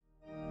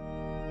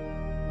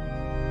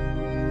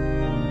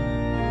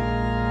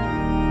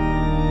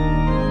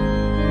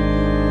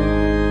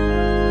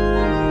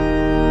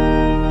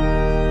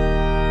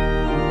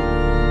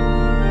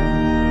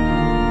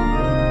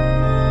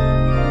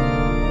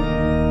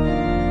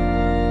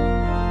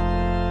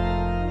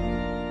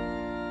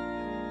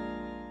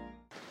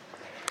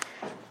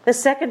The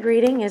second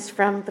reading is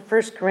from the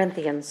 1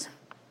 Corinthians.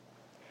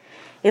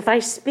 If I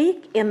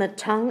speak in the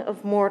tongue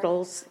of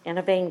mortals and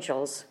of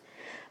angels,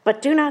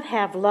 but do not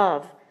have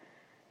love,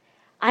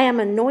 I am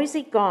a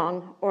noisy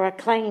gong or a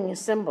clanging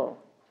cymbal.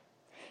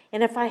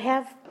 And if I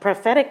have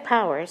prophetic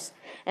powers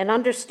and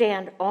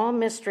understand all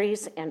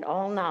mysteries and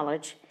all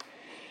knowledge,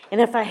 and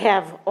if I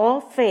have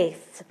all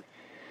faith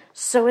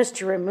so as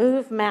to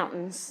remove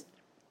mountains,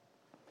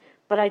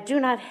 but I do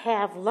not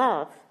have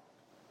love,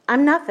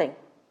 I'm nothing.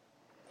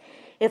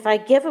 If I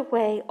give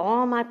away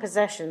all my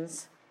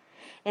possessions,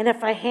 and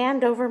if I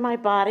hand over my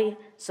body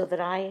so that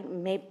I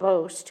may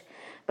boast,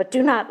 but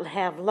do not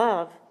have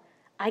love,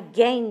 I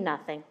gain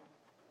nothing.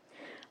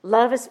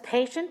 Love is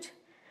patient,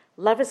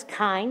 love is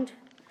kind,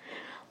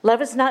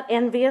 love is not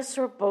envious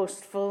or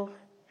boastful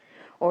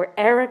or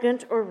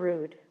arrogant or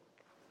rude.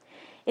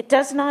 It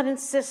does not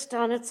insist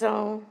on its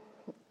own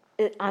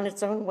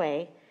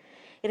way.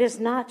 It is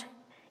not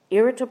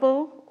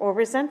irritable or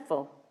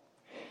resentful.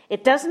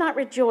 It does not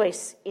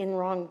rejoice in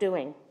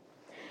wrongdoing,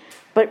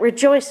 but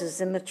rejoices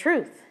in the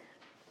truth.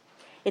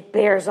 It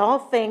bears all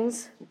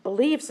things,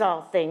 believes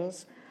all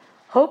things,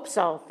 hopes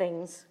all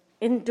things,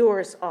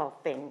 endures all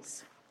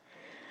things.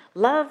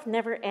 Love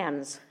never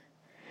ends,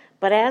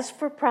 but as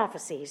for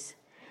prophecies,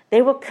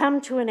 they will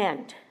come to an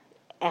end.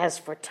 As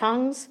for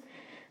tongues,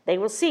 they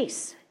will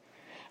cease.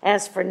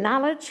 As for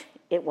knowledge,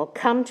 it will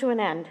come to an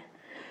end.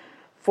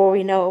 For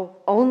we know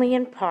only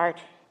in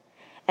part,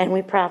 and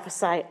we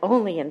prophesy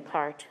only in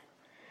part.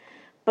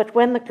 But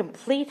when the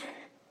complete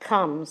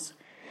comes,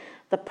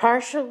 the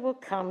partial will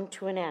come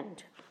to an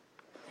end.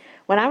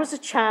 When I was a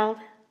child,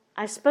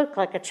 I spoke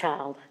like a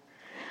child.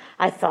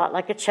 I thought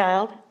like a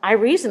child. I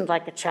reasoned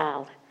like a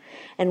child.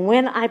 And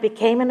when I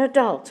became an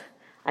adult,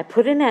 I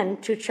put an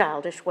end to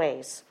childish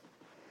ways.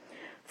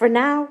 For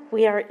now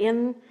we are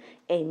in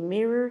a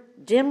mirror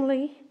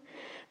dimly,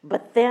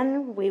 but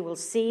then we will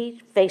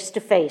see face to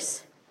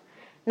face.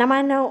 Now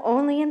I know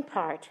only in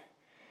part,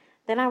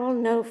 then I will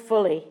know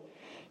fully,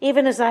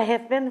 even as I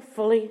have been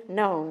fully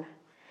known.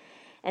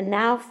 And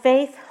now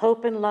faith,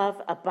 hope, and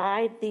love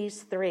abide,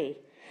 these three,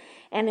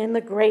 and in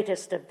the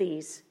greatest of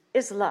these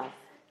is love.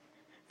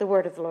 The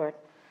word of the Lord.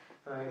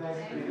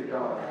 Thanks be to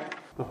God.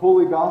 The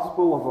Holy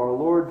Gospel of our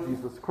Lord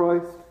Jesus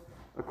Christ,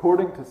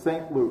 according to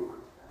St. Luke.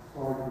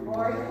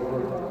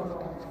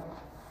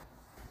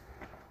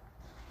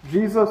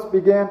 Jesus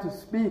began to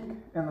speak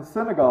in the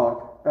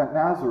synagogue at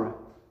Nazareth.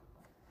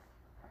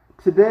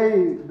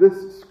 Today,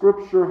 this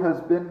scripture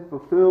has been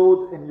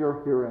fulfilled in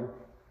your hearing.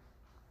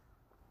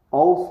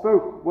 All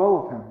spoke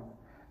well of him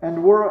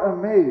and were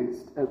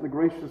amazed at the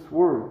gracious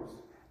words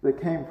that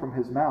came from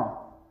his mouth.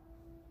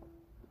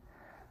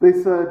 They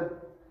said,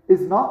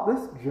 "Is not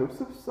this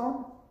Joseph's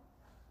son?"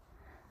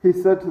 He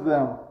said to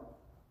them,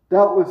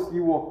 "Doubtless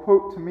you will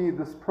quote to me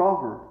this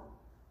proverb,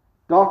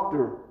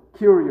 'Doctor,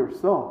 cure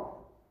yourself.'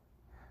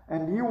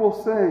 And you will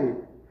say,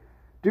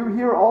 'Do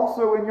here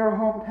also in your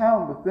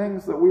hometown the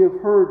things that we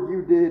have heard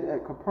you did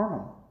at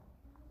Capernaum.'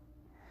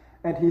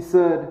 And he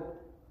said,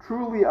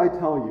 'Truly I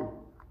tell you,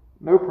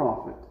 no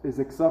prophet is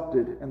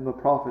accepted in the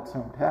prophet's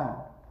hometown.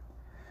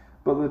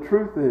 But the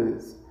truth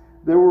is,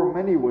 there were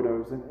many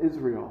widows in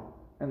Israel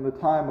in the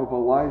time of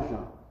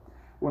Elijah,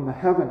 when the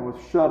heaven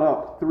was shut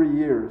up 3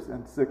 years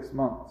and 6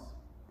 months,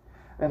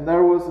 and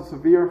there was a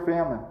severe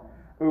famine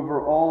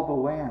over all the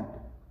land.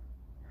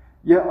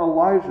 Yet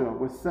Elijah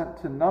was sent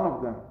to none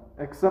of them,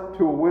 except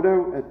to a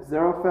widow at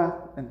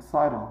Zarephath in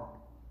Sidon.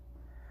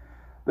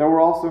 There were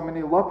also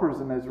many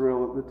lepers in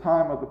Israel at the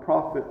time of the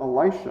prophet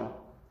Elisha,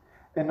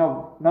 and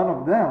none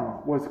of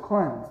them was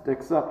cleansed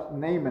except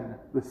Naaman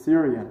the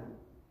Syrian."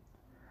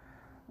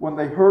 When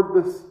they heard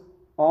this,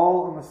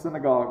 all in the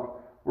synagogue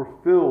were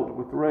filled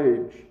with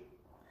rage.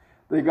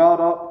 They got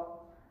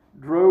up,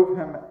 drove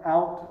him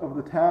out of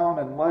the town,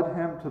 and led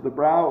him to the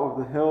brow of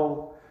the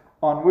hill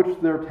on which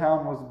their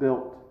town was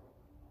built,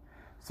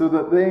 so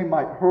that they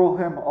might hurl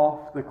him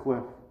off the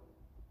cliff.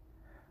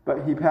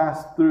 But he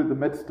passed through the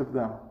midst of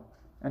them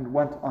and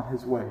went on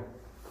his way.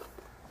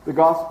 The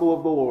Gospel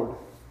of the Lord.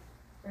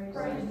 Praise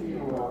to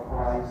you, Lord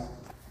Christ.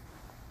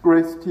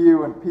 Grace to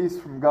you and peace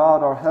from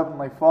God our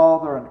Heavenly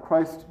Father and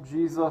Christ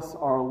Jesus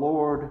our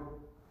Lord,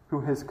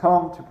 who has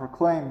come to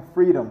proclaim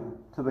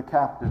freedom to the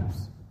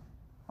captives.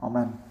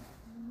 Amen.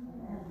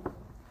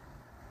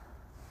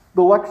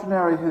 The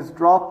lectionary has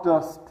dropped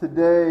us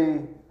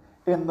today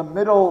in the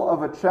middle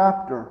of a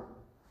chapter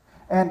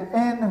and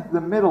in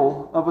the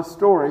middle of a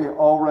story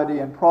already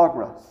in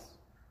progress.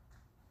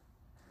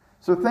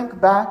 So think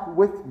back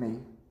with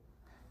me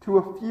to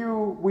a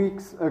few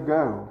weeks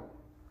ago.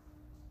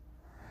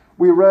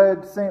 We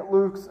read St.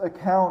 Luke's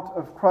account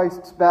of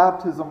Christ's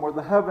baptism, where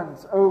the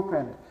heavens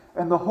opened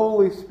and the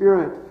Holy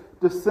Spirit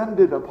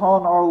descended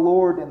upon our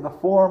Lord in the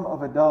form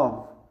of a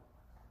dove.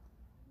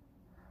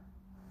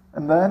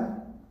 And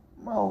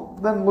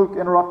then Luke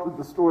interrupted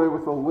the story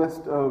with a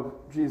list of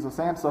Jesus'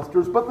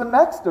 ancestors. But the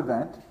next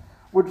event,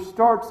 which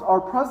starts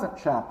our present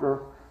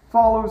chapter,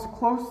 follows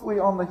closely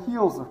on the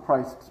heels of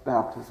Christ's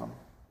baptism.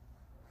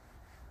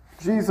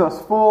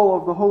 Jesus, full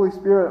of the Holy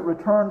Spirit,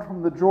 returned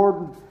from the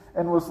Jordan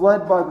and was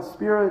led by the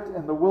Spirit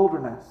in the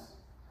wilderness,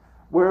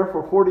 where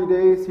for 40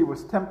 days he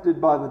was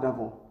tempted by the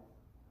devil.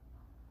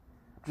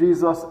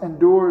 Jesus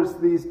endures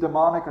these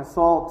demonic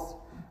assaults,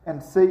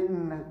 and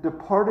Satan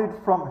departed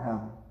from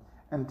him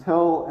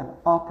until an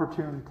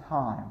opportune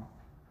time,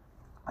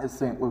 as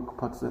St. Luke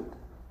puts it.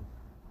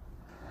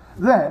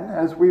 Then,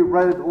 as we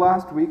read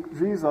last week,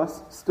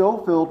 Jesus,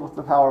 still filled with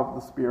the power of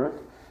the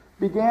Spirit,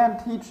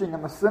 began teaching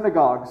in the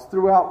synagogues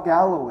throughout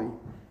Galilee.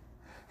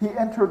 He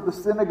entered the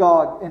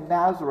synagogue in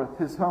Nazareth,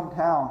 his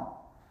hometown,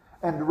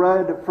 and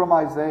read from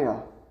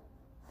Isaiah.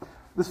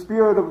 The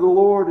Spirit of the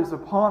Lord is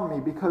upon me,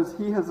 because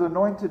he has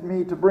anointed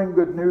me to bring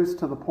good news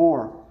to the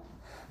poor.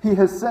 He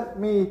has sent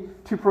me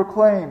to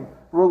proclaim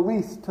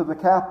release to the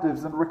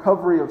captives and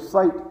recovery of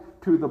sight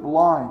to the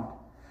blind,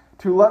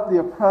 to let the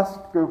oppressed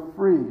go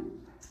free,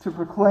 to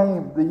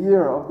proclaim the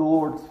year of the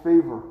Lord's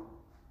favor.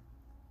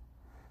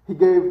 He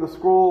gave the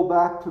scroll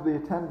back to the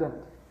attendant,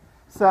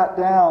 sat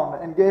down,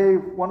 and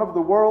gave one of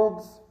the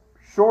world's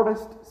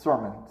shortest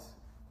sermons.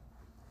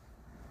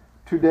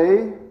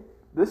 Today,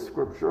 this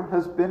scripture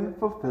has been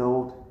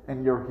fulfilled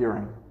in your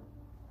hearing.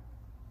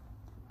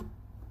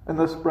 And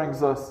this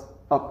brings us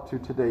up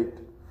to date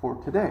for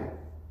today.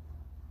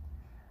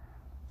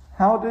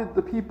 How did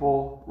the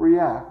people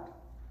react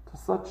to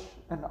such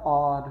an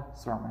odd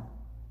sermon?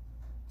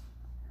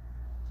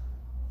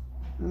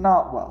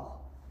 Not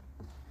well.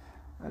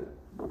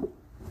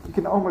 You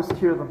can almost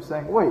hear them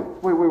saying, wait.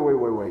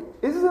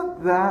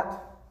 Isn't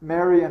that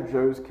Mary and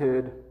Joe's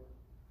kid?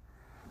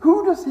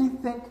 Who does he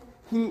think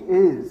he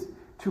is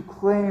to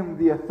claim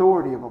the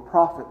authority of a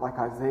prophet like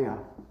Isaiah?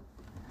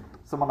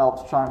 Someone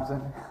else chimes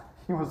in.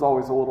 He was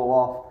always a little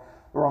off.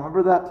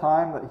 Remember that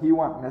time that he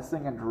went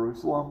missing in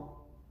Jerusalem?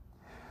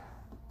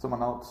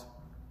 Someone else.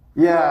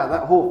 Yeah,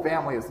 that whole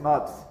family is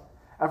nuts.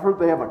 I've heard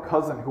they have a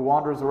cousin who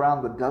wanders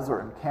around the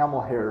desert in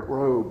camel hair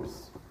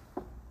robes.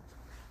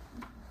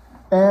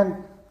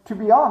 And to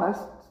be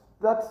honest,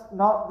 that's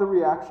not the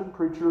reaction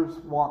preachers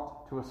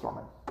want to a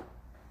sermon.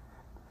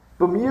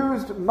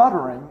 Bemused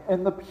muttering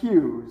in the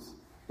pews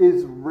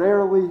is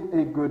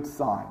rarely a good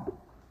sign.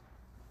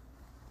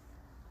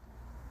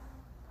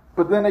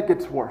 But then it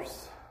gets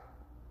worse.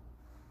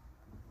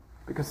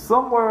 Because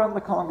somewhere in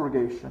the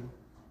congregation,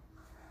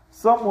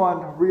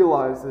 someone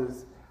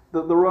realizes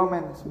that the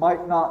Romans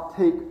might not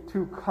take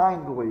too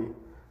kindly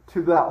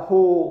to that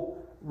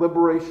whole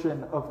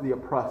liberation of the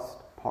oppressed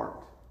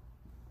part.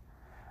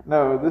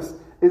 No, this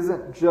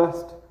isn't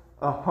just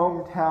a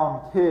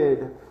hometown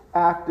kid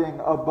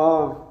acting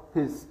above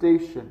his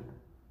station.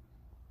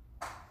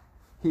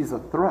 He's a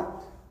threat.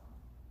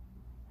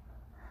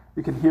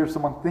 You can hear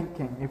someone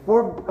thinking, if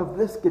word of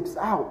this gets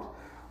out,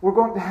 we're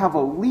going to have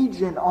a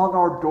legion on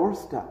our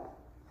doorstep.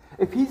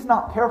 If he's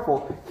not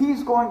careful,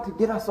 he's going to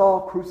get us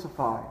all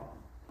crucified.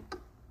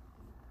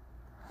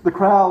 The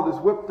crowd is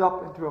whipped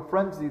up into a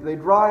frenzy. They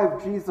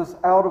drive Jesus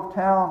out of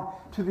town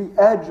to the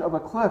edge of a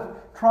cliff,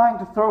 trying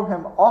to throw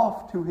him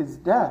off to his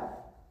death.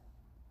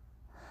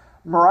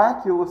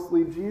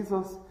 Miraculously,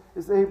 Jesus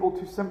is able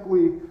to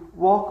simply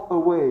walk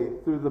away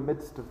through the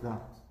midst of them.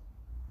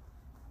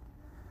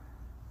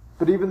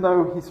 But even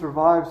though he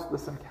survives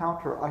this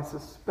encounter, I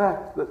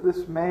suspect that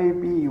this may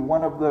be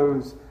one of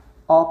those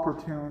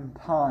opportune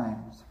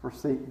times for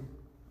Satan.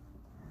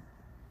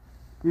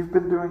 You've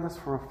been doing this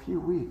for a few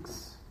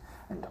weeks,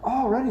 and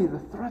already the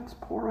threats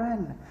pour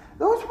in.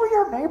 Those were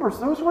your neighbors.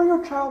 Those were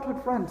your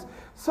childhood friends.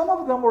 Some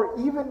of them were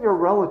even your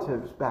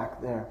relatives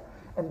back there,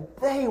 and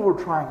they were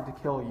trying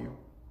to kill you.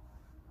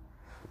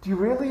 Do you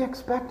really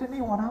expect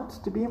anyone else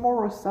to be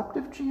more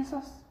receptive,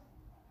 Jesus?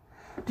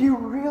 Do you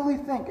really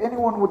think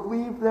anyone would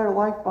leave their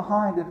life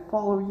behind and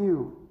follow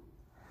you?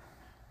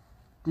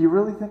 Do you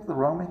really think the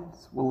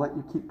Romans will let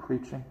you keep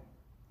preaching?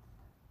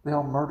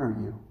 They'll murder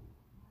you.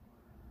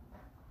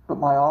 But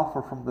my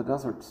offer from the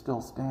desert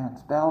still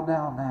stands. Bow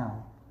down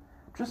now.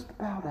 Just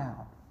bow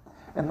down.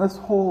 And this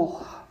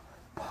whole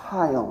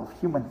pile of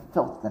human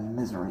filth and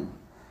misery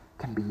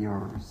can be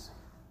yours.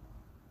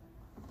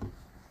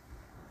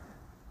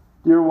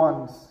 Dear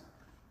ones,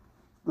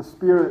 the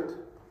Spirit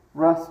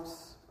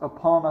rests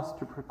upon us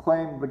to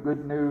proclaim the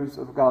good news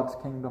of God's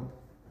kingdom.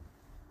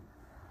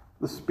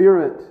 The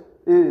Spirit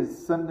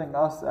is sending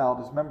us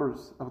out as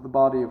members of the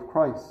body of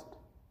Christ.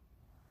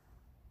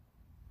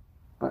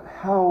 But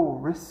how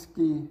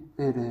risky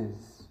it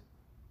is.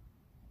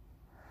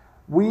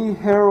 We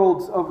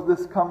heralds of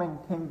this coming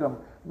kingdom,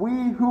 we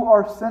who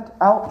are sent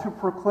out to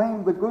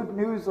proclaim the good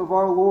news of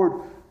our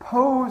Lord,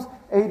 pose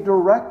a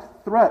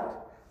direct threat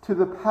to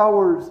the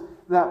powers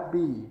that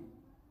be.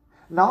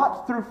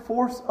 Not through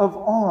force of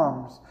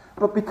arms,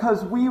 but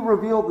because we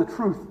reveal the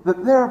truth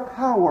that their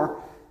power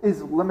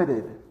is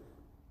limited.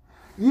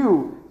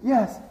 You,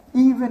 yes,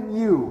 even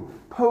you,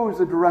 pose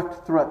a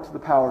direct threat to the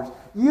powers.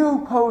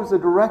 You pose a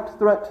direct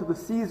threat to the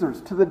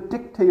Caesars, to the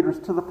dictators,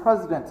 to the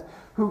presidents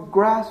who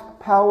grasp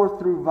power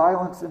through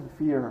violence and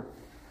fear.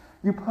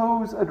 You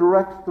pose a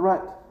direct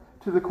threat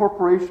to the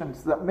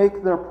corporations that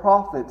make their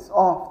profits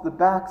off the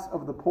backs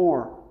of the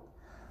poor.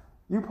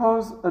 You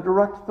pose a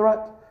direct threat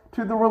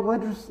to the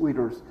religious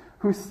leaders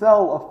who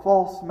sell a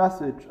false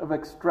message of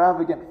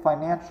extravagant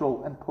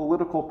financial and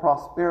political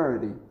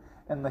prosperity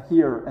in the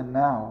here and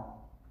now.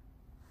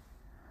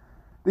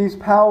 These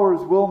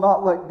powers will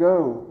not let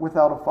go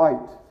without a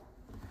fight,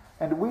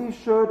 and we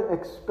should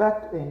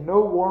expect a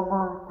no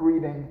warmer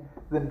greeting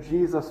than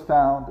Jesus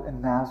found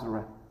in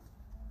Nazareth.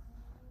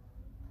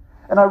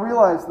 And I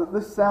realize that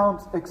this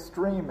sounds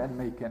extreme in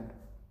Macon,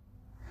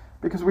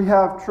 because we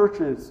have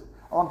churches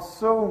on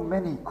so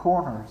many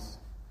corners.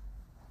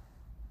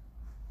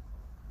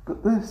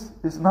 But this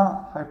is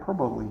not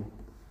hyperbole.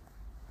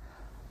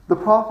 The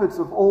prophets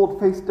of old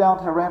faced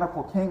down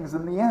tyrannical kings.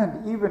 In the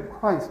end, even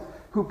Christ,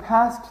 who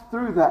passed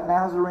through that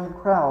Nazarene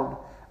crowd,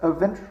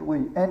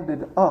 eventually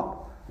ended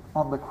up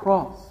on the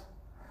cross.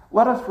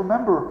 Let us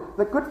remember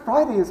that Good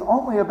Friday is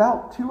only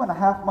about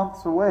 2.5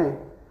 months away,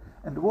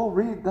 and we'll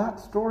read that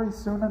story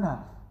soon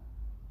enough.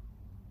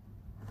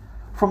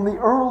 From the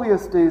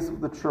earliest days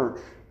of the church,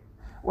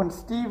 when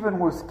Stephen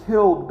was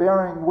killed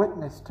bearing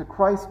witness to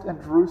Christ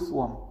in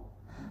Jerusalem,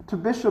 to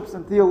bishops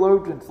and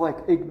theologians like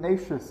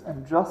Ignatius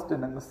and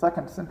Justin in the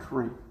 2nd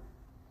century,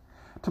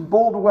 to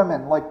bold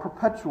women like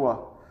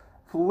Perpetua,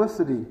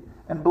 Felicity,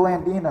 and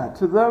Blandina,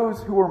 to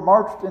those who were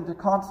marched into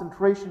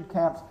concentration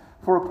camps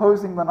for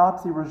opposing the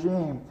Nazi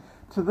regime,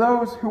 to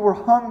those who were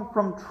hung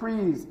from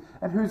trees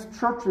and whose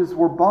churches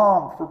were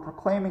bombed for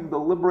proclaiming the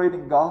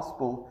liberating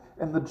gospel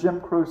in the Jim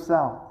Crow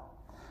South,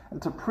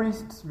 and to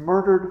priests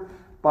murdered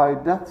by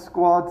death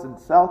squads in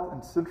South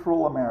and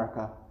Central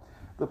America,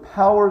 the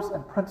powers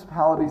and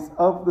principalities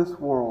of this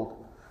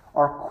world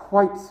are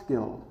quite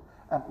skilled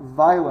at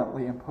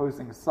violently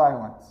imposing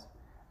silence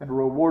and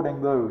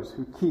rewarding those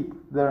who keep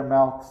their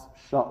mouths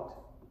shut.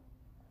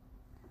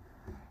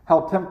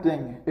 How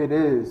tempting it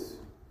is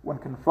when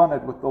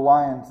confronted with the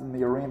lions in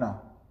the arena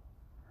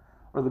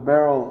or the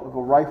barrel of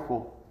a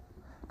rifle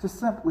to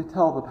simply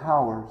tell the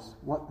powers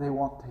what they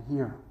want to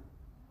hear.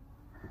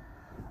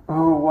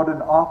 Oh, what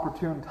an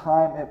opportune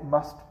time it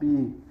must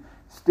be,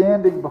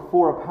 standing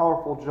before a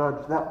powerful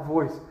judge, that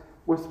voice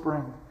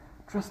whispering,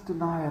 just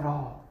deny it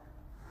all.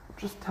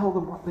 Just tell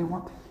them what they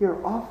want to hear.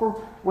 Offer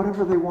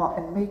whatever they want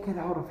and make it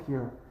out of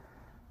here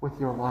with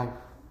your life.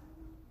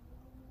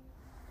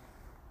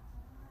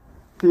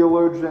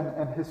 Theologian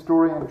and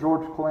historian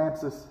George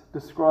Colansis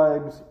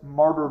describes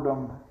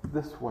martyrdom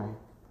this way.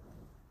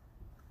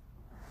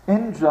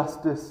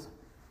 Injustice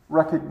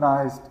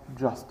recognized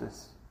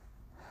justice,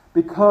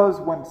 because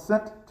when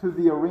sent to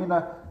the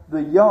arena,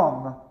 the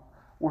young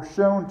were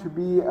shown to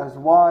be as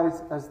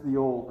wise as the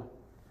old,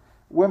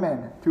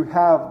 women to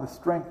have the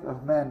strength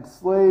of men,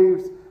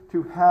 slaves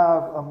to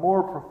have a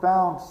more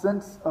profound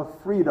sense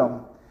of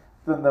freedom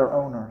than their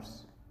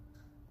owners.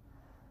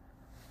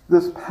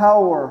 This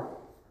power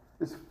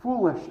is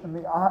foolish in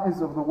the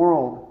eyes of the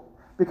world,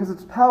 because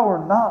it's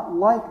power not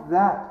like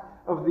that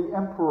of the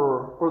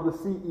emperor or the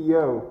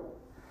CEO,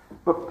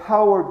 but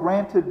power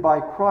granted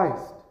by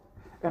Christ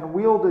and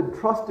wielded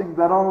trusting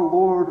that our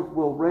Lord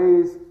will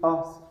raise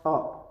us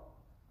up.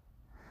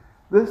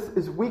 This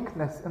is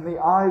weakness in the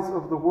eyes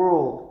of the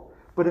world,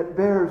 but it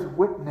bears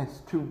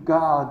witness to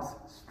God's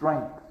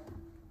strength.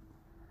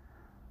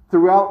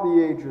 Throughout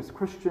the ages,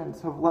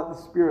 Christians have let the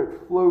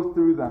Spirit flow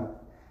through them,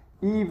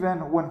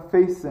 even when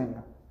facing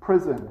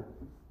prison,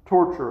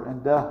 torture,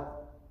 and death.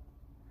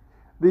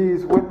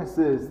 These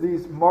witnesses,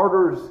 these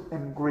martyrs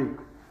in Greek,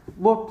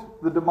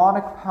 looked the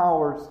demonic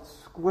powers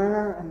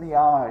square in the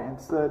eye and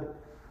said,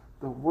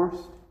 the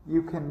worst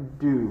you can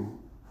do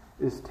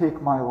is take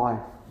my life,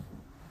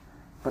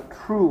 but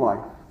true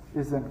life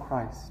is in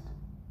Christ.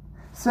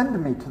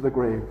 Send me to the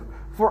grave,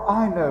 for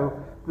I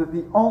know that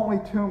the only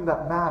tomb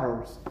that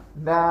matters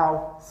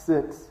now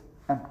sits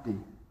empty.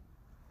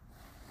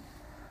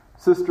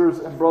 Sisters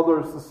and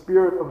brothers, the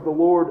Spirit of the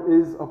Lord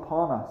is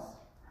upon us.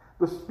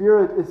 The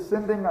Spirit is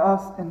sending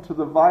us into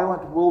the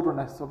violent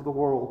wilderness of the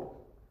world.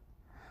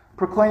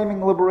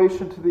 Proclaiming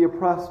liberation to the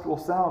oppressed will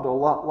sound a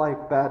lot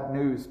like bad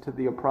news to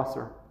the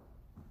oppressor.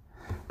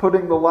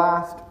 Putting the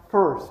last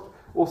first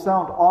will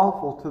sound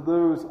awful to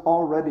those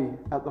already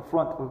at the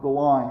front of the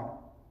line.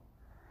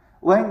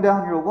 Laying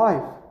down your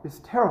life is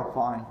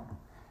terrifying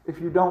if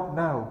you don't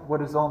know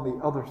what is on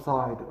the other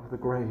side of the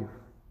grave.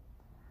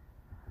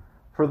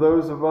 For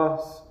those of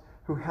us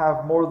who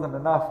have more than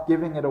enough,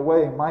 giving it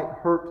away might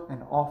hurt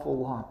an awful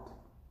lot.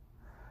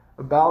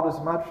 About as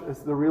much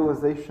as the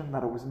realization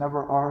that it was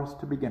never ours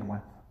to begin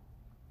with.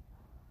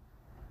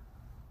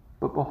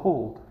 But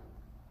behold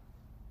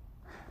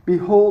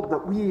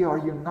that we are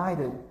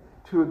united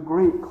to a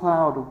great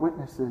cloud of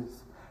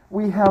witnesses.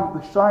 We have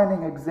the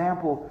shining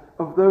example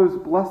of those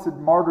blessed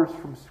martyrs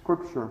from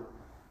Scripture,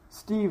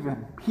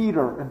 Stephen,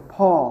 Peter, and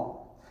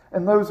Paul,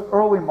 and those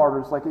early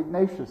martyrs like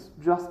Ignatius,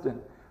 Justin,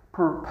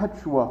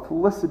 Perpetua,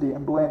 Felicity,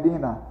 and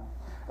Blandina,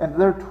 and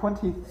their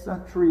 20th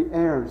century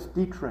heirs,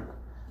 Dietrich,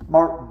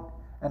 Martin,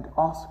 and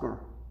Oscar,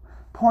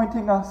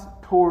 pointing us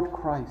toward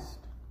Christ.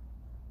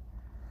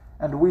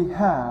 And we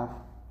have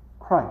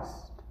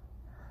Christ,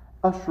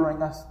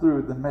 ushering us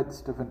through the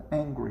midst of an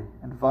angry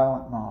and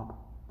violent mob,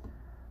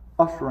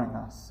 ushering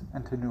us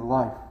into new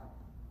life.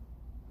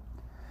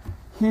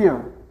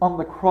 Here on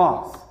the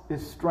cross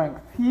is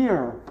strength.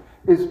 Here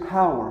is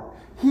power.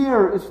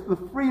 Here is the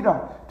freedom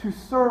to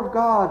serve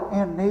God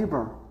and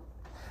neighbor.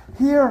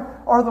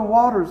 Here are the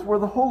waters where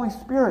the Holy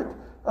Spirit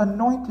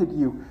anointed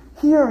you.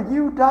 Here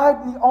you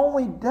died the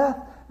only death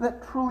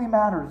that truly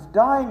matters,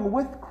 dying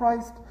with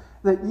Christ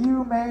that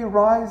you may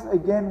rise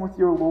again with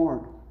your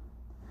Lord.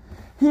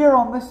 Here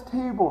on this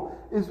table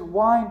is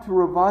wine to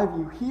revive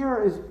you.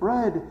 Here is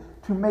bread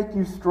to make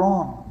you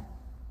strong.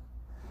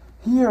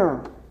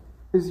 Here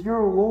is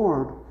your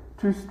Lord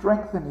to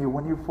strengthen you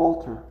when you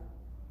falter.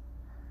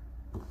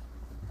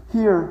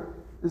 Here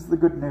is the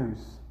good news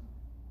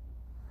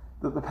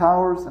that the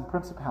powers and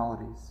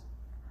principalities,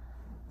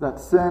 that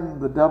sin,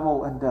 the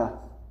devil, and death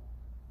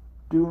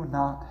do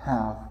not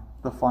have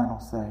the final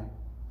say.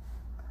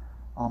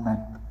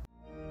 Amen.